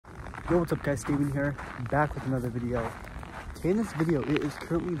Yo, what's up guys, Steven here, back with another video. Today in this video, it is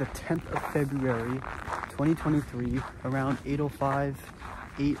currently the 10th of February, 2023, around 8:05,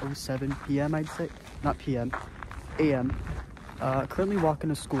 8:07 p.m. I'd say, not p.m., a.m. Currently walking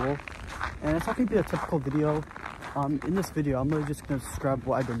to school, and it's not going to be a typical video. In this video, I'm really just going to describe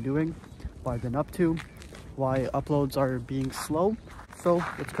what I've been doing, what I've been up to, why uploads are being slow. So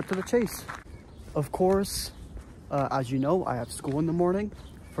let's cut to the chase. Of course, as you know, I have school in the morning.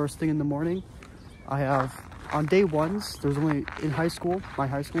 First thing in the morning, I have on day ones, there's only in high school, my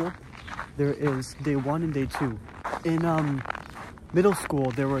high school, there is day 1 and day 2. In middle school,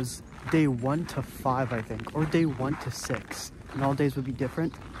 there was day 1 to 5, I think, or day 1 to 6. And all days would be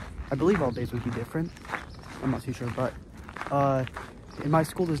different. I believe all days would be different. I'm not too sure, but in my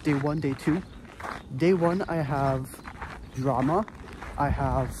school, there's day 1, day 2. Day 1, I have drama, I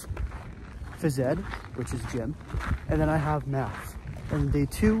have phys ed, which is gym, and then I have math. And day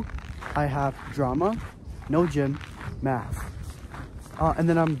 2, I have drama, no gym, math. And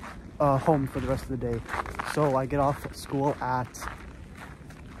then I'm home for the rest of the day. So I get off school at,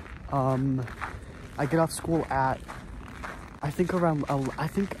 I think around, I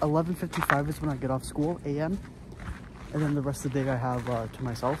think 11:55 is when I get off school, a.m. And then the rest of the day I have to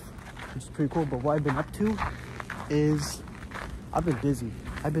myself, which is pretty cool. But what I've been up to is, I've been busy.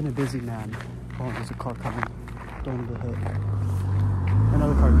 I've been a busy man. Oh, there's a car coming. Don't want to get hit.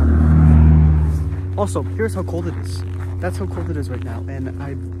 Another car coming. Also, here's how cold it is. That's how cold it is right now. And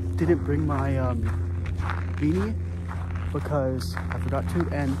I didn't bring my beanie because I forgot to.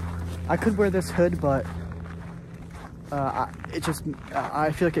 And I could wear this hood, but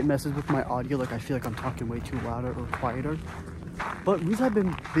I feel like it messes with my audio. Like I feel like I'm talking way too louder or quieter. But the reason I've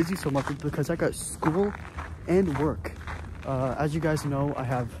been busy so much is because I got school and work. As you guys know, I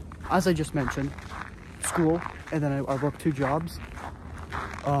have, as I just mentioned, school, and then I work 2 jobs.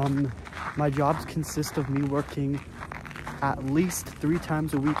 My jobs consist of me working at least 3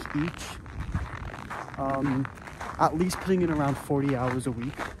 times a week each. At least putting in around 40 hours a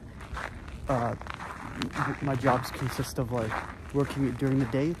week. My jobs consist of like working during the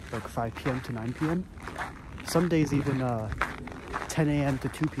day, like 5 p.m. to 9 p.m. Some days even 10 a.m. to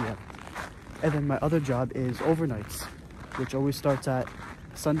 2 p.m. And then my other job is overnights, which always starts at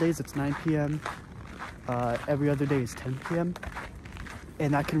Sundays, it's 9 p.m. Every other day is 10 p.m.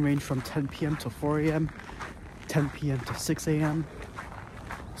 And that can range from 10 p.m. to 4 a.m., 10 p.m. to 6 a.m.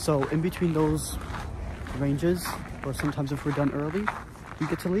 So in between those ranges, or sometimes if we're done early, we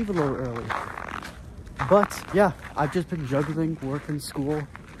get to leave a little early. But yeah, I've just been juggling work and school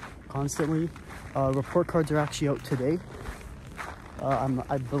constantly. Report cards are actually out today.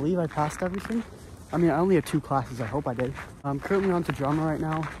 I believe I passed everything. I mean, I only had 2 classes. I hope I did. I'm currently on to drama right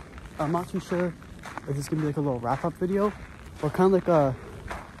now. I'm not too sure if this is gonna be like a little wrap-up video or kind of like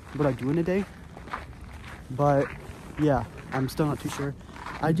what I do in a day. But yeah, I'm still not too sure.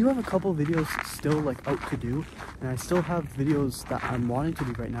 I do have a couple videos still like out to do, and I still have videos that I'm wanting to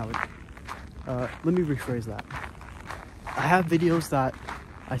do right now. Let me rephrase that. I have videos that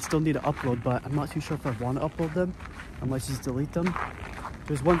I still need to upload, but I'm not too sure if I want to upload them. I might just delete them.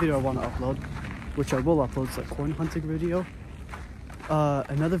 There's one video I want to upload, which I will upload. It's a corn hunting video.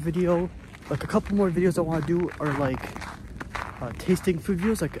 Another video, like a couple more videos I want to do are like tasting food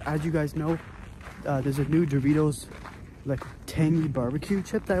videos. Like as you guys know, there's a new Doritos like tangy barbecue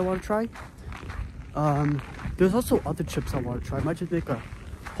chip that I want to try. There's also other chips I want to try. I might just make a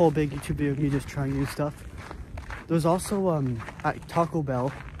whole big YouTube video of me just trying new stuff. There's also at Taco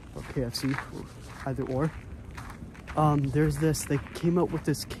Bell or KFC, either or. There's this, they came out with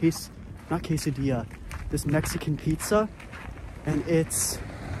this not quesadilla, this Mexican pizza, and it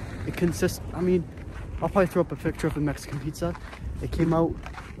consists, I mean, I'll probably throw up a picture of the Mexican pizza. It came out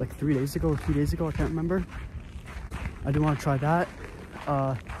like 3 days ago or 2 days ago, I can't remember. I do want to try that.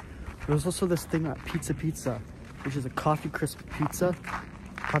 There's also this thing at Pizza, which is a Coffee Crisp pizza.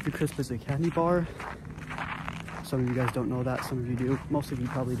 Coffee Crisp is a candy bar. Some of you guys don't know that, some of you do. Most of you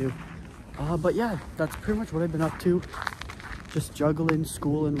probably do. But yeah, that's pretty much what I've been up to. Just juggling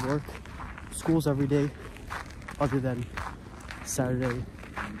school and work. School's every day, other than Saturday,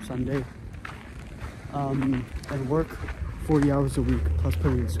 Sunday. And work 40 hours a week plus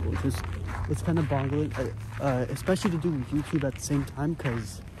putting in school. It's kind of boggling, especially to do YouTube at the same time,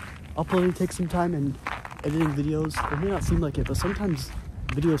 because uploading takes some time and editing videos, it may not seem like it, but sometimes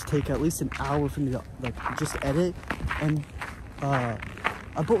videos take at least an hour for me to like just edit, and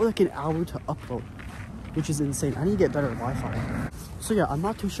about like an hour to upload, which is insane. I need to get better Wi-Fi. So yeah, I'm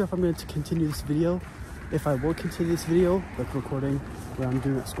not too sure if I'm going to continue this video. If I will continue this video, like recording what I'm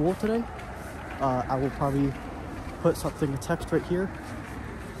doing at school today, I will probably put something, a text right here,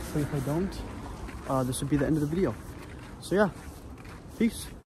 Hopefully if I don't, this would be the end of the video. So yeah, peace.